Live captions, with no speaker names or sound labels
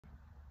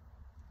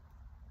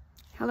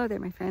Hello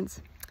there, my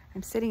friends.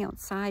 I'm sitting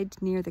outside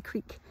near the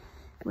creek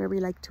where we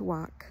like to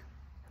walk.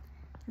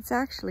 It's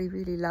actually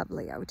really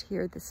lovely out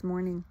here this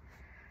morning.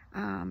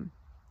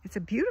 It's a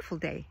beautiful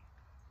day.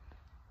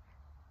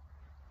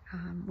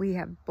 We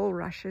have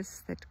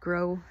bulrushes that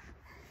grow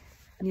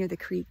near the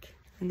creek.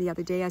 And the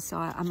other day I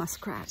saw a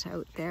muskrat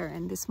out there,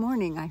 and this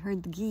morning I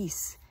heard the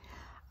geese.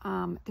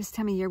 This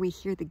time of year we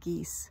hear the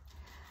geese.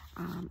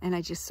 And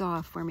I just saw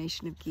a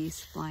formation of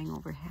geese flying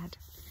overhead.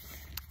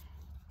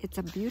 It's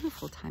a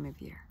beautiful time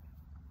of year,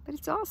 but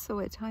it's also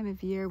a time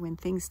of year when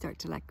things start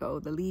to let go.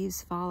 The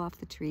leaves fall off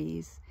the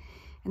trees,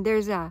 and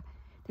there's a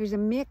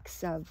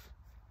mix of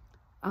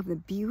the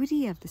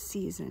beauty of the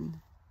season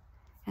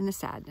and the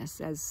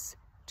sadness as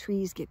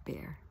trees get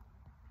bare.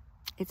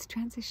 It's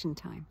transition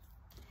time.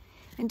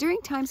 And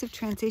during times of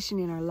transition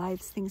in our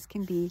lives, things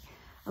can be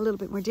a little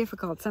bit more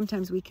difficult.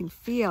 Sometimes we can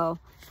feel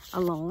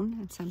alone,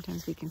 and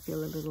sometimes we can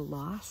feel a little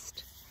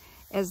lost.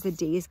 As the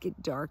days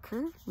get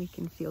darker, we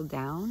can feel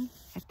down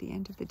at the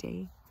end of the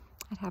day.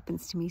 That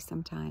happens to me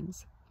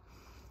sometimes.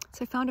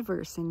 So I found a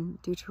verse in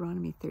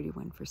Deuteronomy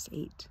 31, verse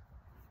 8.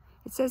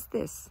 It says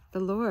this: "The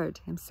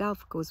Lord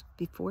himself goes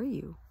before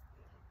you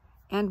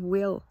and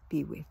will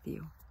be with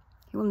you.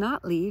 He will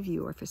not leave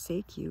you or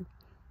forsake you.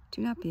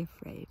 Do not be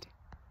afraid.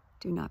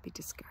 Do not be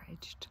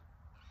discouraged."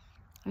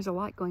 There's a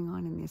lot going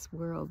on in this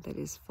world that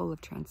is full of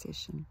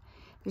transition.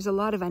 There's a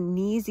lot of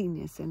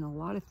uneasiness and a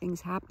lot of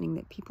things happening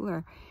that people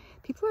are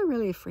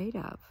really afraid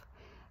of.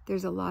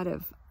 There's a lot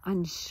of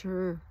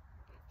unsure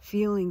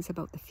feelings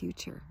about the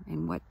future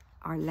and what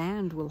our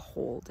land will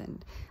hold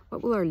and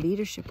what will our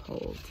leadership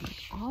hold, and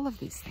all of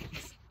these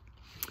things.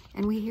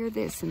 And we hear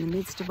this in the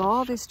midst of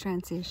all this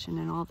transition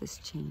and all this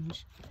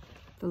change.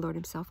 The Lord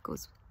himself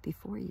goes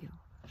before you,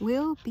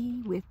 will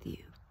be with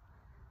you,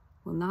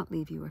 will not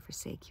leave you or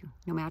forsake you,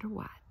 no matter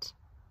what.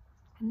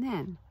 And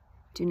then,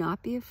 do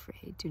not be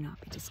afraid, do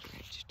not be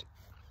discouraged.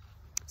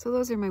 So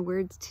those are my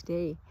words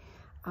today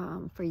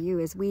for you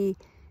as we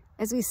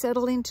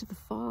settle into the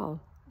fall,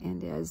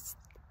 and as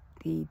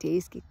the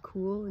days get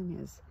cool, and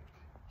as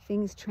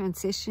things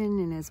transition,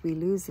 and as we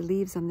lose the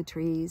leaves on the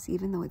trees,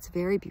 even though it's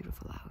very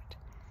beautiful out.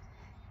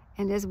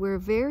 And as we're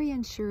very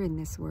unsure in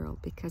this world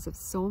because of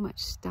so much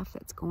stuff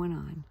that's going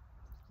on,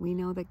 we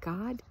know that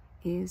God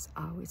is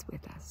always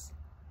with us.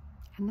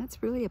 And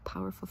that's really a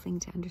powerful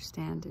thing to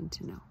understand and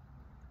to know.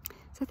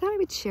 So I thought I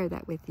would share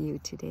that with you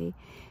today,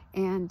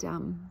 and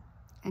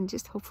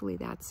just hopefully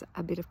that's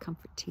a bit of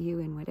comfort to you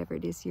in whatever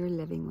it is you're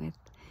living with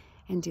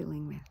and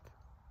dealing with.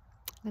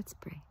 Let's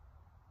pray.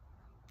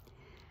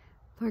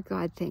 Lord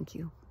God, thank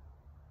you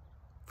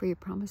for your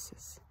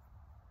promises,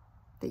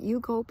 that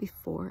you go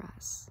before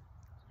us,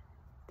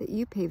 that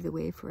you pave the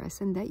way for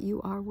us, and that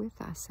you are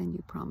with us, and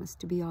you promise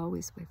to be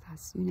always with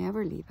us. You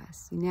never leave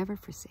us. You never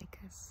forsake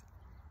us.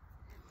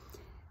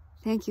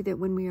 Thank you that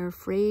when we are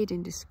afraid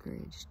and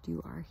discouraged,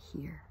 you are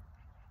here,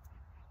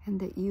 and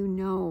that you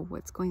know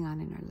what's going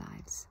on in our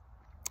lives,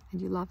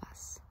 and you love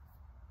us.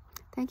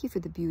 Thank you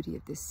for the beauty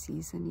of this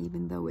season,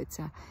 even though it's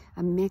a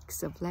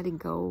mix of letting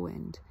go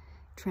and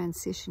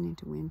transition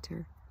into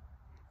winter.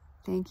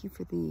 Thank you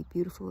for the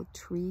beautiful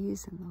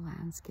trees and the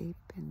landscape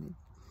and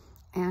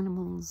the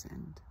animals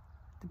and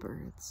the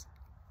birds.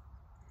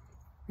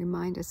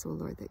 Remind us, O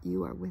Lord, that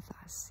you are with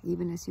us,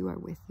 even as you are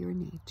with your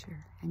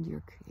nature and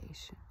your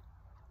creation.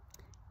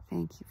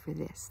 Thank you for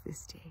this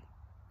day.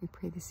 We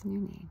pray this in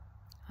your name.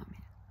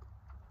 Amen.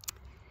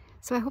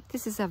 So I hope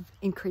this is of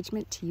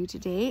encouragement to you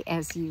today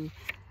as you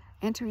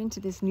enter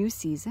into this new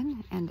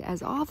season, and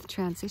as all the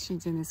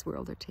transitions in this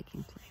world are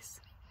taking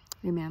place.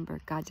 Remember,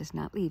 God does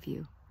not leave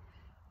you.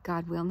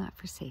 God will not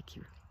forsake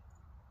you,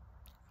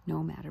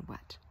 no matter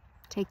what.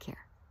 Take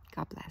care.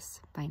 God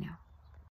bless. Bye now.